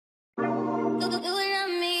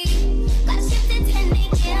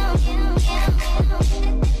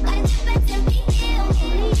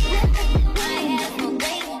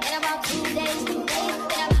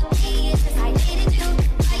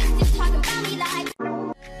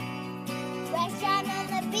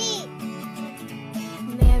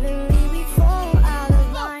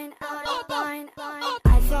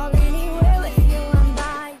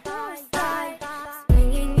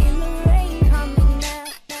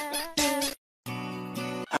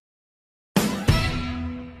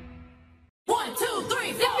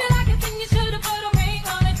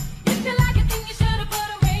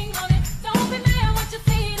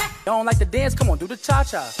to dance? Come on, do the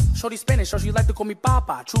cha-cha. Shorty Spanish, so she like to call me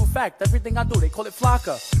Papa. True fact, everything I do, they call it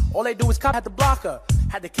flaca. All they do is cop, had to block her.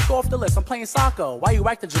 Had to kick off the list, I'm playing soccer. Why you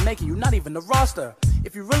acting Jamaican? You not even the roster.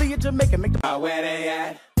 If you really a Jamaican, make the where they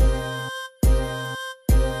at?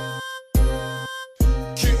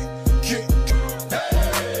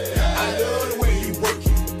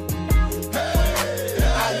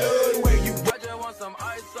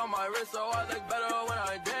 So I look better when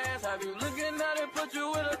I dance. Have you looking at it, put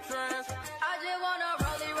you in a trance? I just wanna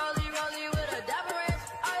rollie with a dapper ranch.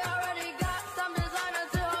 I already got some designer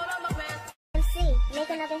to hold on my pants. MC, make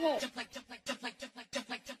another hit.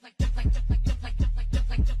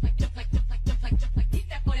 Keep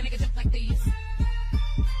that boy nigga just like these.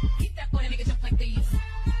 Keep that boy nigga just like these.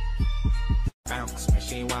 Bounce when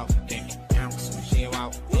she walk, bounce when she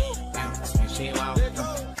walk, bounce when she walk,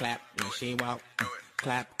 clap when she walk.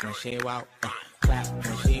 Clap when she walk, clap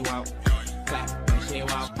when she walk, clap when she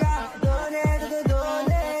walk.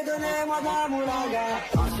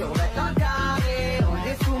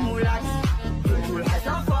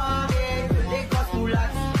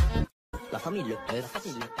 La famille S,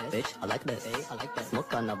 bitch, I like this, smoke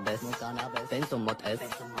cannabis, Ben so much S,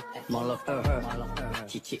 more love her,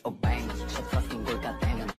 chichi or bang, shut fucking good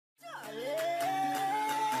goddamn.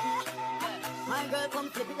 My girl come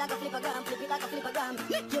flip it like a flippergram, flip it like a flippergram.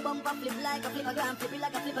 Make your bumper flip like a flippergram, flip it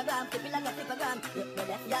like a flippergram, flip it like a flippergram.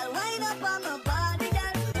 Y'all wind up on my body,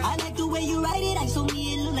 girl. I like the way you ride it, I saw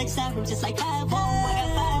me, it look like Saturn, just like I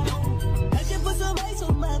want. I should put some ice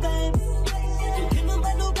on my back. You can't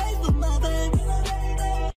buy no price for my back.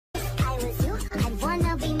 I was you, I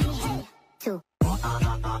wanna be me, hey, too.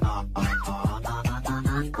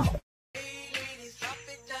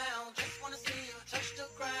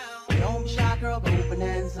 Don't be shy, girl, go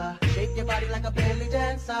bonanza. Shake your body like a belly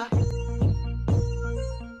dancer.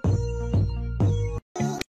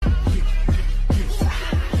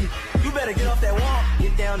 You better get off that wall,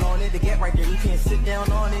 get down on it. To get right there, you can't sit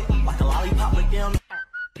down on it. Like a lollipop, look down.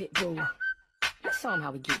 Pitbull, let's show 'em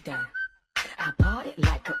how we get down. I party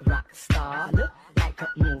like a rock star, look like a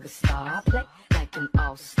movie star, play like an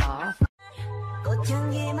all-star.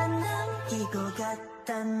 꽃향기만 남기고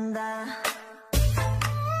갔단다.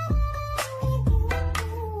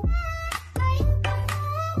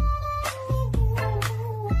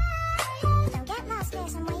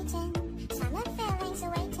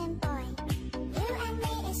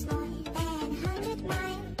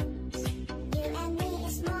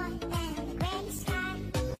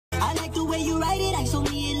 You ride it, I saw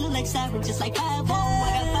me, it look like Saturn, just like I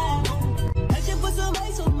want. I should put some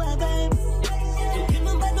ice on my back. You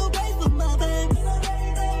can't buy no price for my back.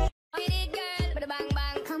 Get it, girl, but a bang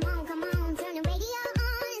bang. Come on, turn the radio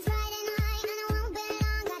on. It's Friday night and I won't be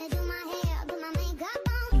long. Gotta do my hair, put my makeup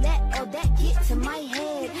on. That get to my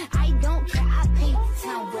head. I don't care, I paint the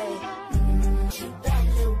town red. She bad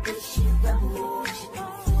little bitch, she rebel. She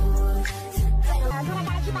fool. I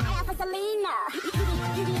gotta keep my eye out for Selena.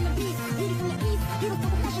 Beauty in the beast, beauty from the east, beautiful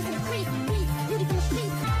professions in the crease, beauty from the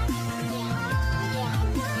streets.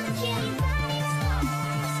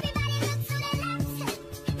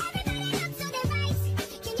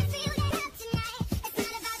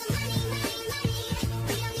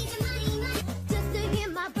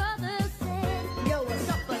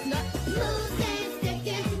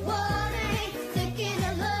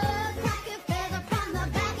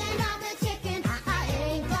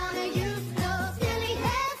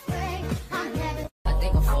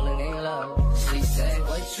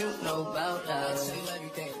 You know about us.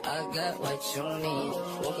 I got what you need.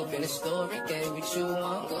 Woke up in the store and gave what you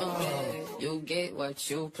want. Go ahead. You get what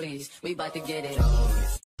you please. We about to get it on.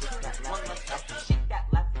 Shake that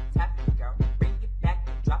left and tap it, girl. Bring it back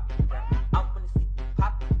and drop it, girl. I wanna see you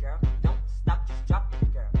pop it, girl. Don't stop, just drop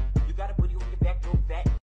it, girl. You got a booty on your back, real fat.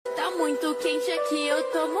 Tá muito quente aqui, eu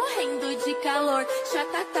tô morrendo de calor.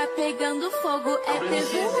 Chata tá pegando fogo, é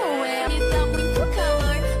peso ou é? Me dá muito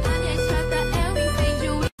calor, a minha chata é o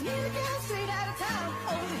incêndio.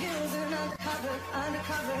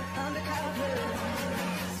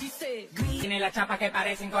 Tiene la chapa que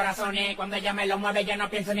parecen corazones. Cuando ella me lo mueve yo no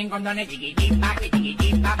pienso ni en condones. Tiki tiki toki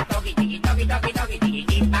tiki toki tiki toki toki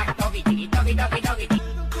tiki toki tiki toki toki.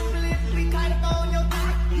 We kind of on your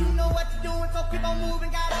back. You know what you're doing, so keep on moving.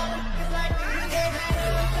 Got up. It's like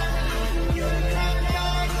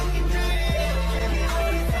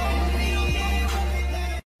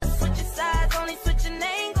Switching sides, only switching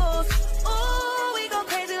angles. Ooh, we go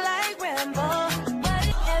crazy like Rambo. But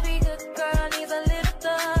every good girl needs a little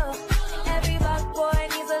love. Every bad boy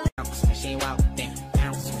needs a little. Bounce when she walk, then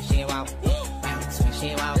bounce when she walk, bounce when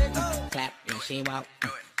she walk, clap when she walk,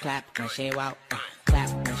 clap when she walk, clap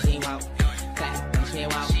when she walk, clap when she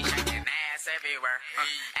walk. She shaking ass everywhere,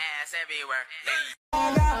 ass everywhere.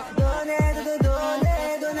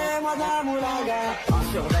 Donnez-moi la moulaga. En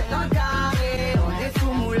survêtement carré, on est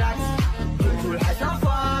sous moulax. Tout le reste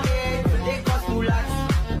enfoiré, que des grosses moulax.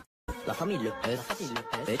 La famille le pèse,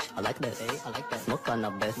 bitch, I like this, smoke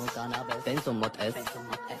cannabis, Benz on mode S,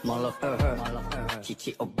 more love her,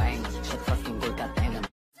 chichi au bang, shit fucking good, goddamn.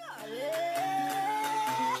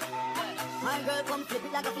 My girl come flip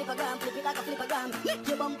it like a flippergram, flip it like a flippergram. Make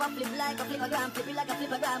your bumper flip like a flippergram, flip it like a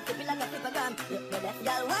flippergram, flip it like a flippergram. Your left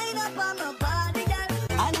girl wind up on my body, girl.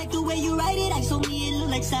 I like the way you ride it, I saw me it look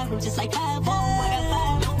like Saffron, just like Pablo. I got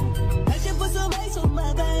five. I should put some ice on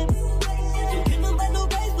my back. You can't buy no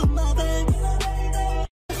price for my back.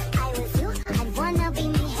 I was you, I'd wanna be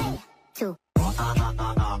me, hey, too.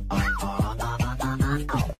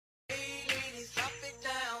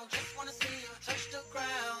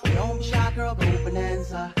 Don't be shy, girl, go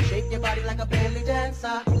bonanza. Shake your body like a belly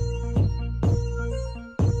dancer.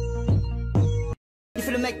 Il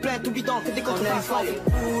fait le mec plein tout bidon, que des comptes pas. Les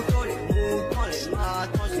couteaux, les moutons, les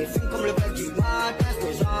matons, je les fume comme le bec du matin. Ce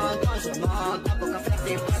que j'entends, je m'entends pour qu'à faire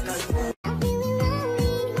des braquages.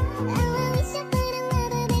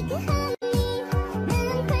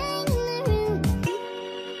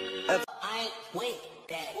 I ain't with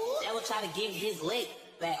that. That will try to get his leg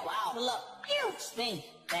back. Wow. Pull up, spin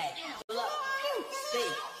back. Pull up,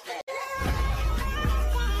 spin back.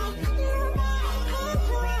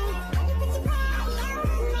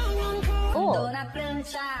 Tô na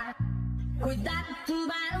prancha, cuidado,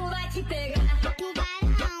 tubarão vai te pegar.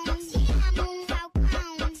 Tubarão, te amo,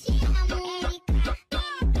 falcão, te amo, Erika.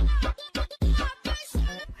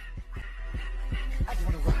 I just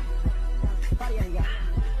wanna rock. Body on ya.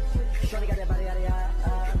 Shorty got that body on ya.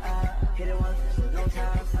 Hit it once, no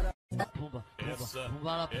time. Pumba,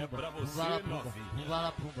 pumba, é pra você,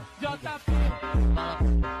 novinha. JP.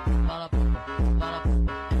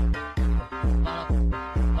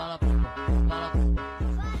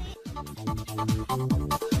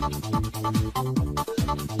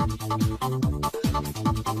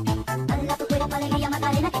 Dale tu cuerpo alegría,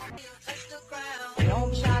 Macarena. Don't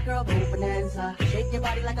be shy, girl, go bonanza. Shake your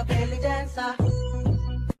body like a belly dancer.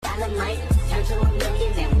 Dynamite, turn to a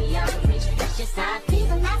million, then we are rich. That's just how I feel.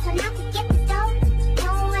 The last one out to get the dough.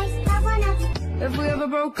 Don't waste that one up. If we ever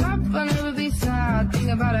broke up, I'll never be sad. Think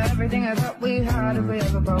about everything I thought we had if we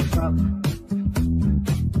ever broke up.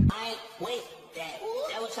 I ain't with that.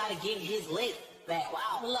 That will try to get his leg back.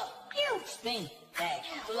 Wow. Pull up, spin back.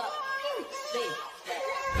 Pull up, spin back.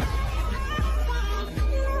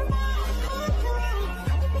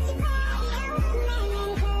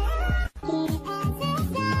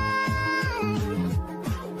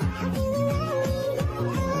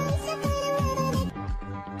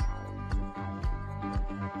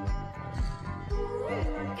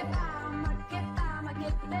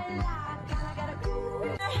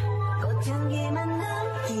 꽃향기만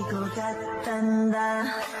느끼고 갔단다.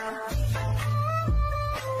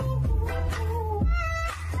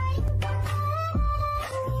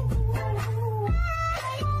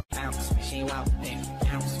 Bounce when she walk,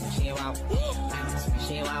 bounce when she walk, bounce when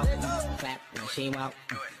she walk, clap when she walk,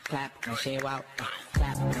 clap when she walk,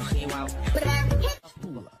 clap when she walk.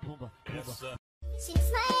 She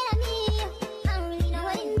smiled at me. I don't really know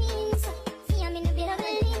what it means. See, I'm in a bit of a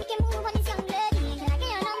lean. We can move on this young lady. Can I get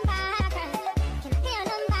your number? Can I get your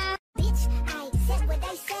number? Bitch, I said what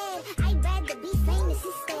I said. I'd rather be famous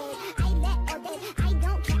instead. I let all day. I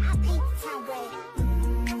don't care. I paint the tablet.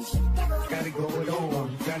 Got it going on,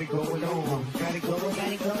 got it going on, got it going,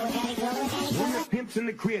 got it going, got it going. When the pimp's in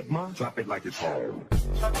the crib, ma, drop it like it's home.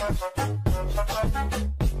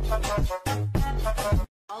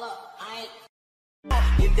 Hold up, I ain't.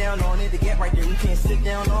 Get down on it to get right there. We can't sit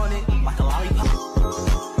down on it like a lollipop.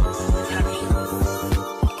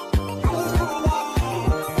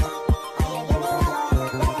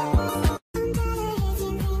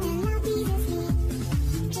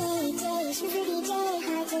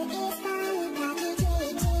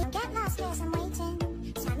 Get lost, yes, I'm waiting.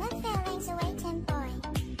 Time and feelings are waiting, boy.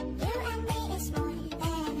 You and me is more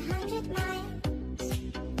than 100 miles.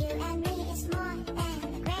 You and me is more than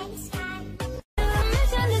the gray sky.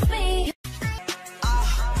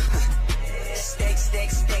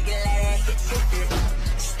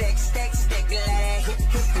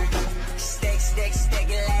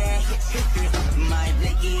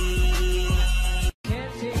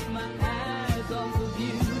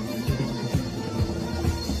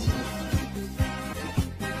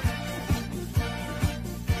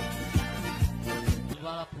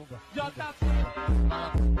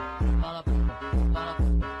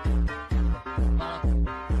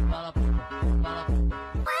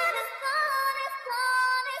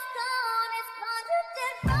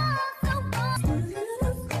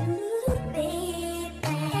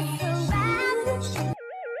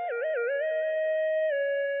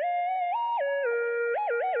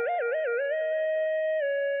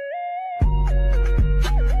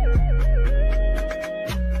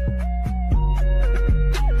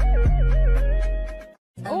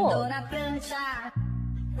 Na prancha,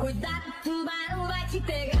 cuidado, tubarão vai te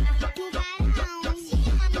pegar.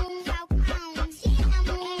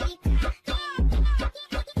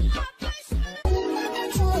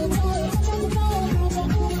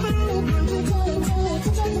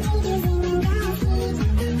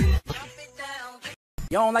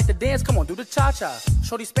 You don't like to dance? Come on, do the cha-cha.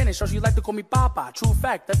 Shorty Spanish, so she like to call me Papa. True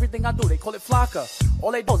fact, everything I do, they call it flaca.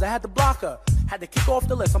 All they do is I had to block her. Had to kick off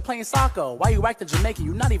the list, I'm playing soccer. Why you acting Jamaican?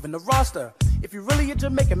 You not even the roster. If you really a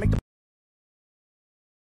Jamaican, make the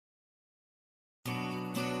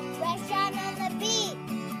Restaurant on the beat.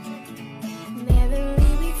 Never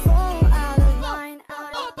leave me fall out of line,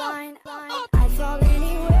 out of line. I fall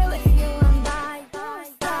anywhere with you, I'm by.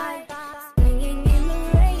 Swinging in the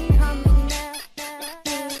rain, coming down.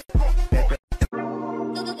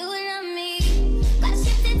 Do it on me. Gotta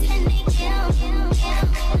shift it 10 p.m.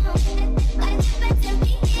 Gotta chip it 10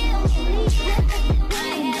 p.m. I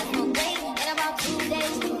have no day in about 2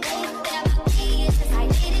 days. In about 3 years since I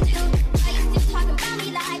dated you. Why you still talking about me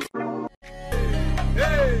like?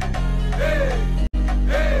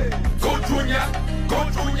 Go Junior, go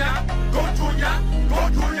Junior, go Junior, go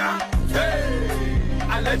Junior. Hey,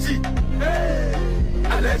 allergy, hey,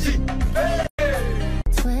 allergy, hey.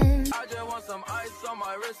 I just want some ice on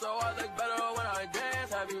my wrist so I look better when I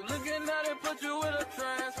dance. Have you looking at it, put you in a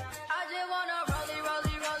trance? I just wanna rollie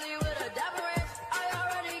with a dapper ranch. I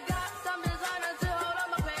already got some designer to hold on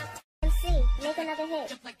my pants. MC, make another hit.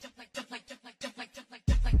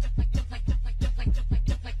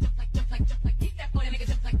 Keep that booty, make it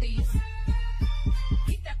just like these.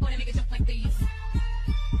 Keep that booty, make it just like these.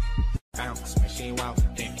 Bounce when she walk,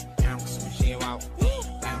 then bounce when she walk,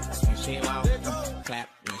 bounce when she walk, clap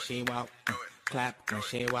when she walk, clap when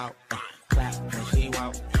she walk, clap when she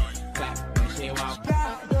walk, clap when she walk.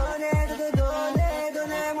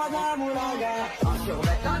 Donnez-moi de la moulaga. En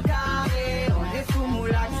survêt en carré, on est sous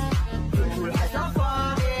moulax. Que tout le reste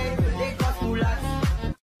enfoiré, que des grosses moulax.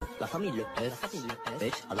 La famille le S,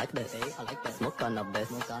 bitch, I like this, smoke cannabis,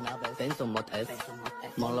 Benz au mode S,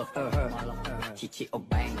 more love her, chichi au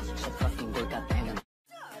bang, shit fucking good, goddamn.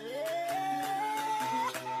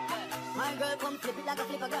 My girl come flip it like a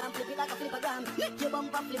flippergram, flip it like a flippergram. Your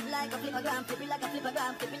bumper flip like a flippergram, flip it like a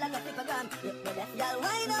flippergram, flip it like a flippergram. Y'all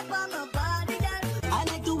wind up on my body, girl. I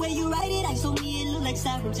like the way you ride it, I saw me, it look like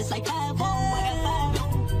syrup, just like apple.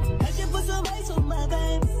 I should put some ice on my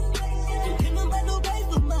babe. You can't buy no ice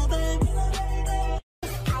for my babe.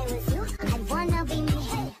 I was you, I wanna be me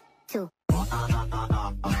too.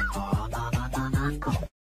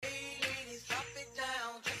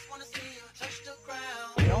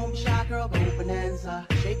 Don't be shy, girl, go bonanza.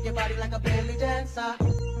 Shake your body like a belly dancer.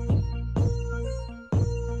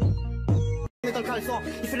 Mets dans le caleçon,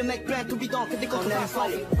 il fait le mec plein tout bidon, que des contre les moutons,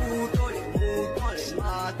 les moutons, les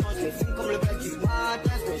matons, je les fume comme le bec du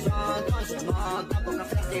matin, ce que j'entends, je m'entends pour qu'à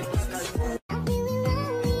faire des pascals. I'm feeling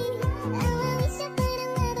lonely. I wish I could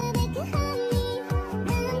have never make you hold me.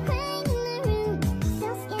 When I'm crying in my room, so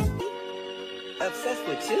scared. Obsessed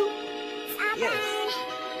with you? Yes.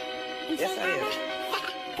 Yes, I am.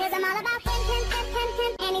 Cause I'm all about him,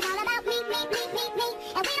 and he's all about me. And we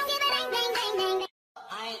don't give a dang. I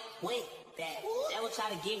ain't with that. That will try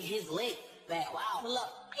to get his leg back. Wow. Pull up,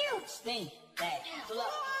 spin back. Pull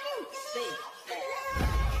up, spin back.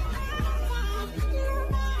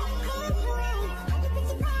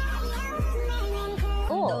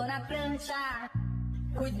 Na prancha,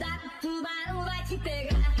 cuidado, tubarão vai te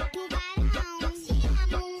pegar.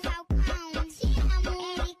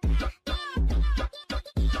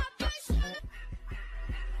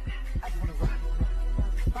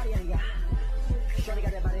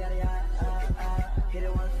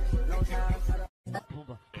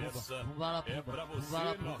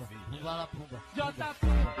 Vala pumba,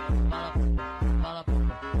 vala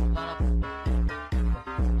pumba,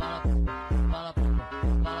 vala pumba.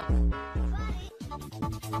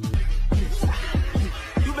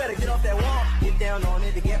 You better get off that wall, get down on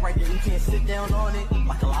it, to get right there. You can't sit down on it,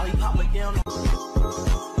 like a lollipop, like down on it.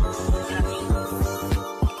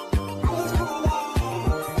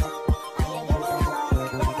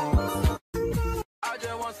 I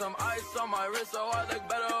just want some ice on my wrist so I look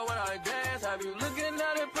better when I dance. Have you looking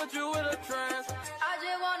at it, put you in a trance? I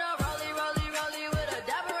just wanna rollie with a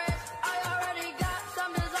dapper ranch. I already got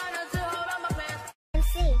some designer to hold on my pants.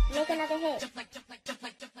 MC, make another hit.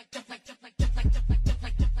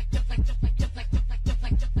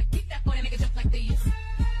 Keep that booty, make it just like these.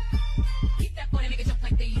 Keep that booty, make it just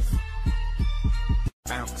like these.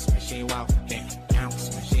 Bounce when she walk, then bounce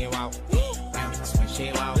when she walk, bounce when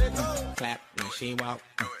she walk, clap when she walk,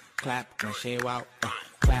 clap when she walk,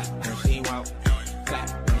 clap when she walk,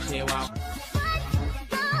 clap when she walk.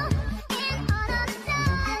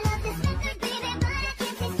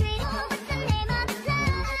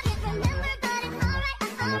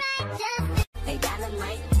 They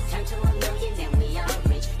dynamite, turn to $1 million, then we all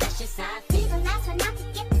rich. That's just how I feel. People ask her not to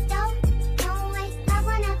get the dough. Don't wait, I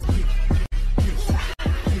wanna.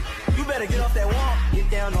 You better get off that wall, get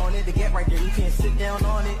down on it. To get right there, you can't sit down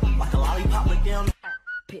on it. Like a lollipop, look down.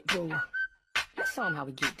 Pitbull, let's show 'em how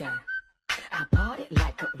we get down. I party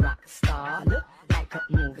like a rock star, look like a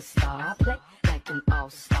movie star, play like an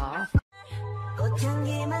all-star.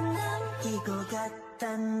 꽃향기만 남기고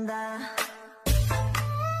갔단다.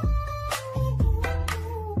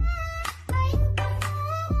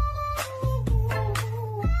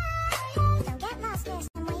 Don't get lost, yes,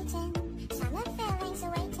 I'm waiting. Summer feelings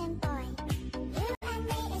are waiting, boy. You and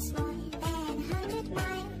me is more than 100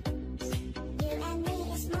 miles. You and me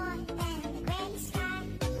is more than the gray sky.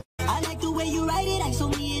 I like the way you write it, I saw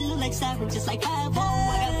me, it look like siren, just like five. Oh,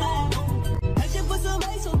 I got five. I should put some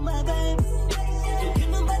ice on my back. Don't give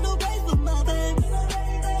nobody no praise for my back.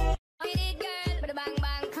 Hit it, girl, bada bang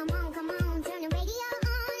bang. Come on, turn the radio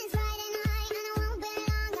on. It's Friday night and I won't be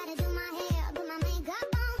long. Gotta do my hair, put my makeup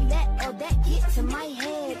on. That get to my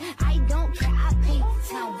head. I don't care, I paint the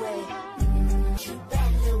town red. That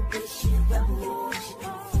little bitch, she rebel.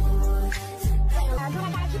 But I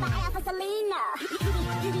gotta keep my eye out for Selena.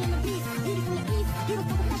 Beauty in the beat, beauty from the east,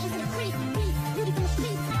 beautiful confessions in the creek, beauty from the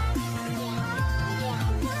streets. Yeah,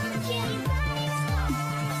 I wanna kill your body.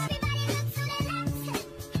 Everybody look to the left,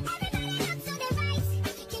 everybody look to the right.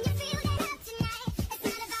 Can you feel that up tonight? It's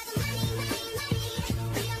not about the money.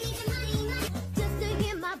 We don't need your money. Just to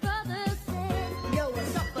hear my brother say, Yo,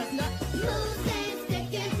 what's up, buzz nut? moves ain't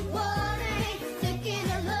sticking, water ain't sticking.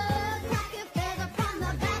 A look like a feather from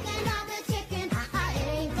the back end of the chicken. I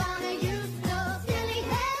ain't gonna use no silly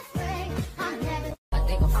hairspray. I'm never. I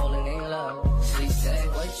think I'm falling in love. She said,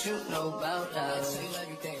 what you know about love?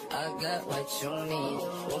 I got what you need.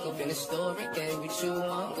 Woke up in the store and get what you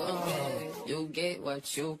want. Go ahead. You get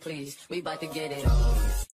what you please. We bout to get it on.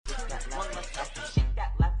 Got one left left, shake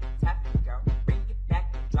that left and tap it, girl. Bring it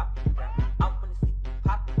back and drop it, girl. I wanna see you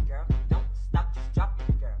pop it, girl. Don't stop, just drop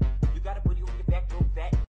it, girl. You got a booty with your back real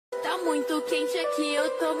fat. Tá muito quente aqui, eu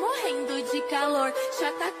tô morrendo de calor.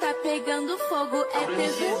 Chata tá pegando fogo, é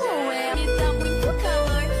tesão ou é? E tá muito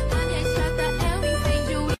calor, a minha chata é um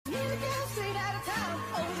incêndio. Straight out of town,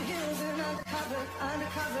 over hills and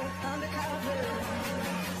undercover.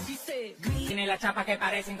 She said, Tiene la chapa que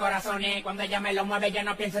parecen corazones. Cuando ella me lo mueve, yo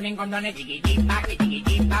no pienso ni en condones. Tiki tiki pak, tiki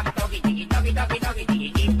tiki pak, toki tiki toki toki toki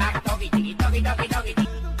tiki tiki pak, toki tiki toki toki toki.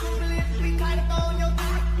 We kind of on your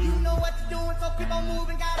back. You know what you're doing, so keep on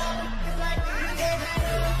moving. Got up. It's like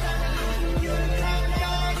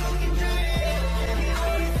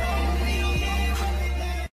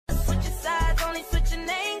Switching sides, only switching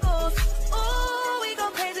angles. Ooh, we go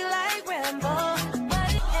crazy like Rambo.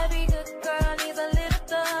 But every good girl needs a little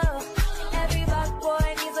thug. Every rock boy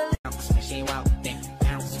needs a little. Bounce when she walk, then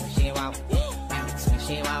bounce when she walk, bounce when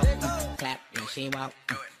she walk, clap when she walk,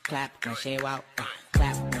 clap when she walk,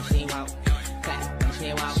 clap when she walk, clap when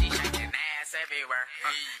she walk. She shaking ass everywhere,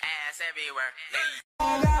 ass everywhere.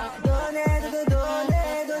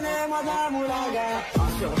 Donnez-moi de la moulaga.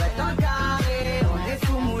 Sur le temps carré, on est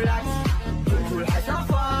sous moulax. Tout le reste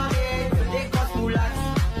enfoiré, que des grosses moulax.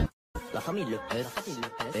 La famille le S,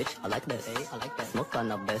 bitch, I like this, smoke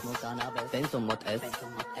cannabis, Benzo mode S,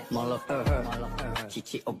 more love her,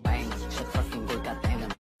 Chichi or bang, shit fucking good, goddamn.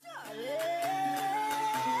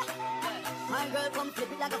 My girl come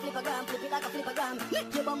flip it like a flippergram, flip it like a flippergram.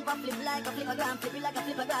 Make your bumper flip like a flippergram, flip it like a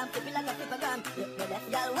flippergram, flip it like a flippergram. Yeah, that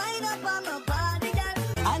girl wind up on my body, girl.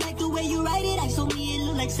 I like the way you write it, I saw me, it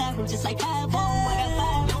look like siren, just like five. Oh, I got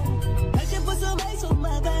five. I should put some ice on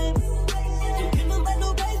my back. Don't give nobody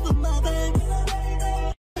no praise for my back.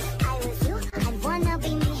 I was you, I'd wanna be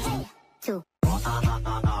me. Hey, too.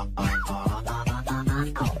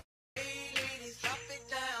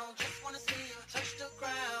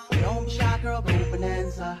 Don't be shy, girl, go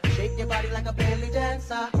bonanza. Shake your body like a belly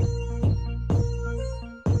dancer.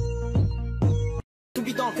 Tout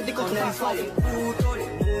bidon, que des condenses. Les boutons, les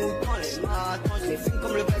moutons, les matons. Je les fume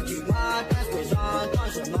comme le bel du matin. Ce que j'entends,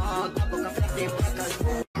 je m'entends. Pour qu'à faire des braquages.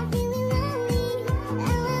 I'm feeling lonely. Oh,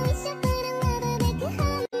 I wish I could have never make you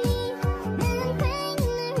hold me. But I'm crying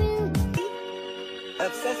in my room.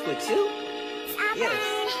 Obsessed with you? Yes.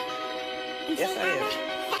 Yes, I am.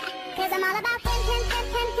 Cause I'm all about him,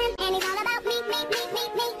 and he's all about me.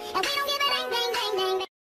 And we don't give a dang.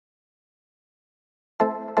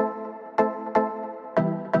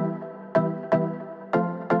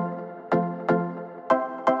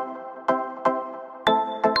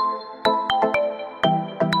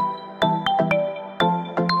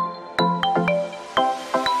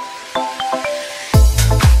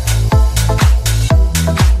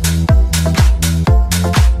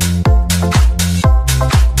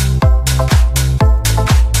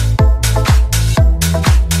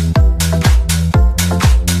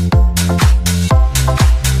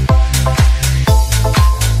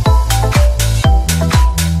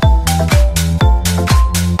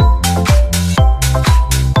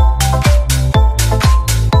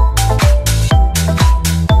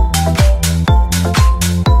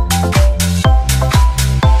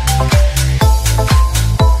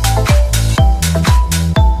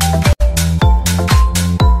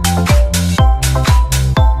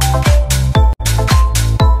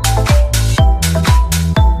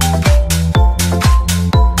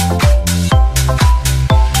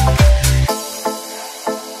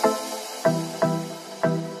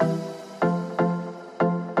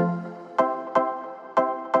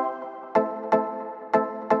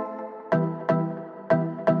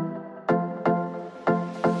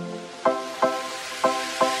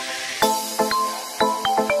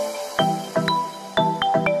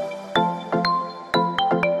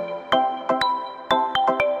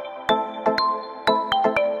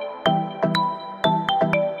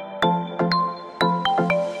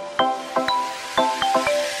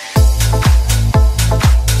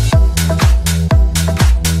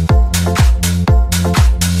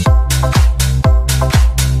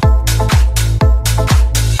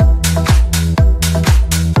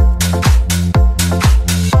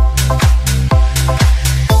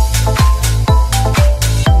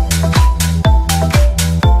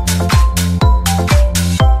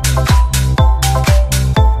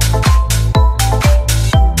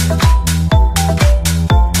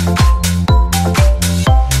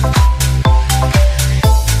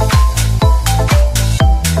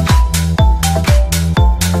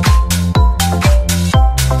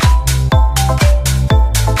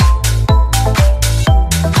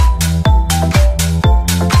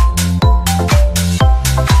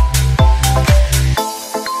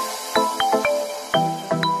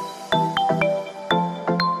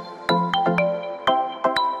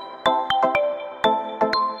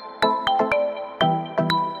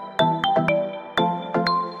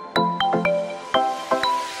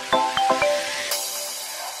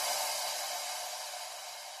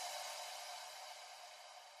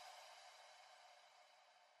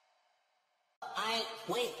 I ain't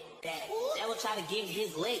with that. That will try to get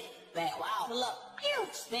his leg back. Wow, pull up,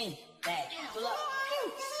 spin back. Pull up,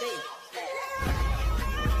 spin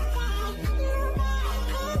back.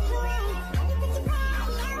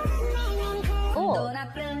 Tô na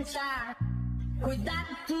prancha,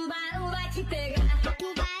 cuidado, tubarão vai te pegar.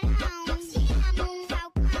 Tubarão, te amo,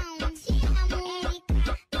 falcão, te amo,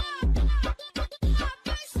 Erika.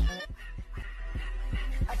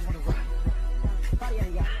 I just wanna rock. Body out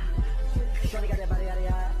of ya. Shorty got that body out of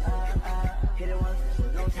ya. Hit it once,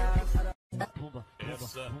 no time. Pumba,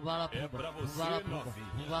 Essa pumba, é pra você,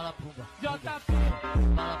 novinha. pumba, pumba. JP.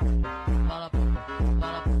 Bala, bala,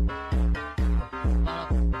 bala, bala,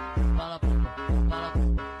 bala, bala.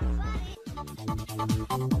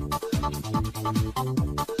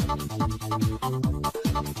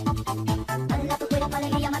 Baila tu cuerpo,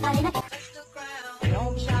 alegría, Macarena.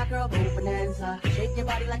 Don't be shy, girl, go bonanza. Shake your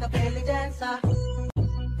body like a belly dancer.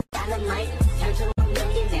 Dynamite, turn to a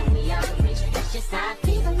million, then we all rich. That's just how I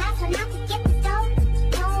feel. He's the last one out to get the dough.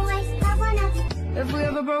 Don't waste love on us. If we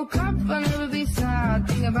ever broke up, I'd never be sad.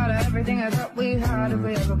 Think about everything I thought we had if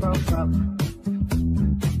we ever broke up.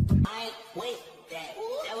 I ain't with that.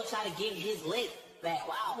 That will try to get his leg back.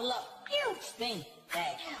 Wow, pull up, spin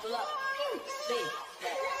back. Pull up, spin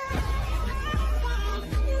back.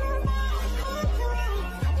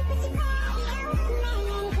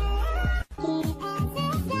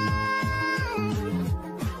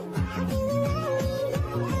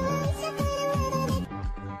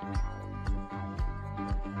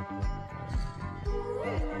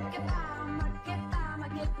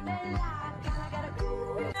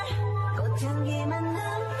 꽃향기만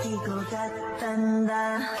느끼고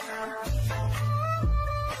갔단다.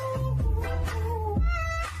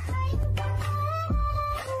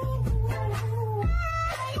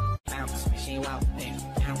 Bounce when she walk,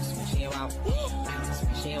 bounce when she walk, bounce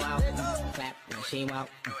when she walk, clap when she walk,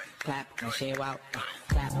 clap when she walk,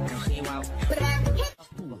 clap when she walk.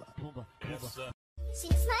 Pumba, pumba, pumba. She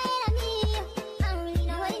smiled at me. I don't really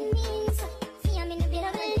know what it means. See, I'm in a bit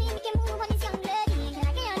of a lean. We can move on this young lady. Can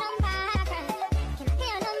I get your number? Can I get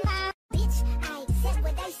your number? Bitch, I accept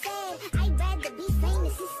what they said. I'd rather be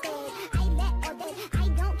famous instead. I let all day. I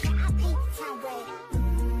don't care. I pay the tablet.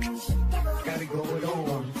 Got it going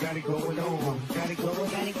on, got it going on, got it going,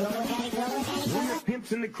 got it going, got it going, got it going. When the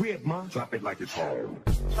pimp's in the crib, ma, drop it like it's home.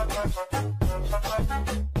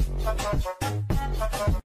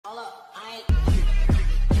 Hold up, I ain't.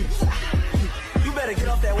 You better get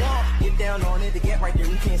off that wall, get down on it. To get right there,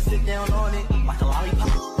 you can't sit down on it.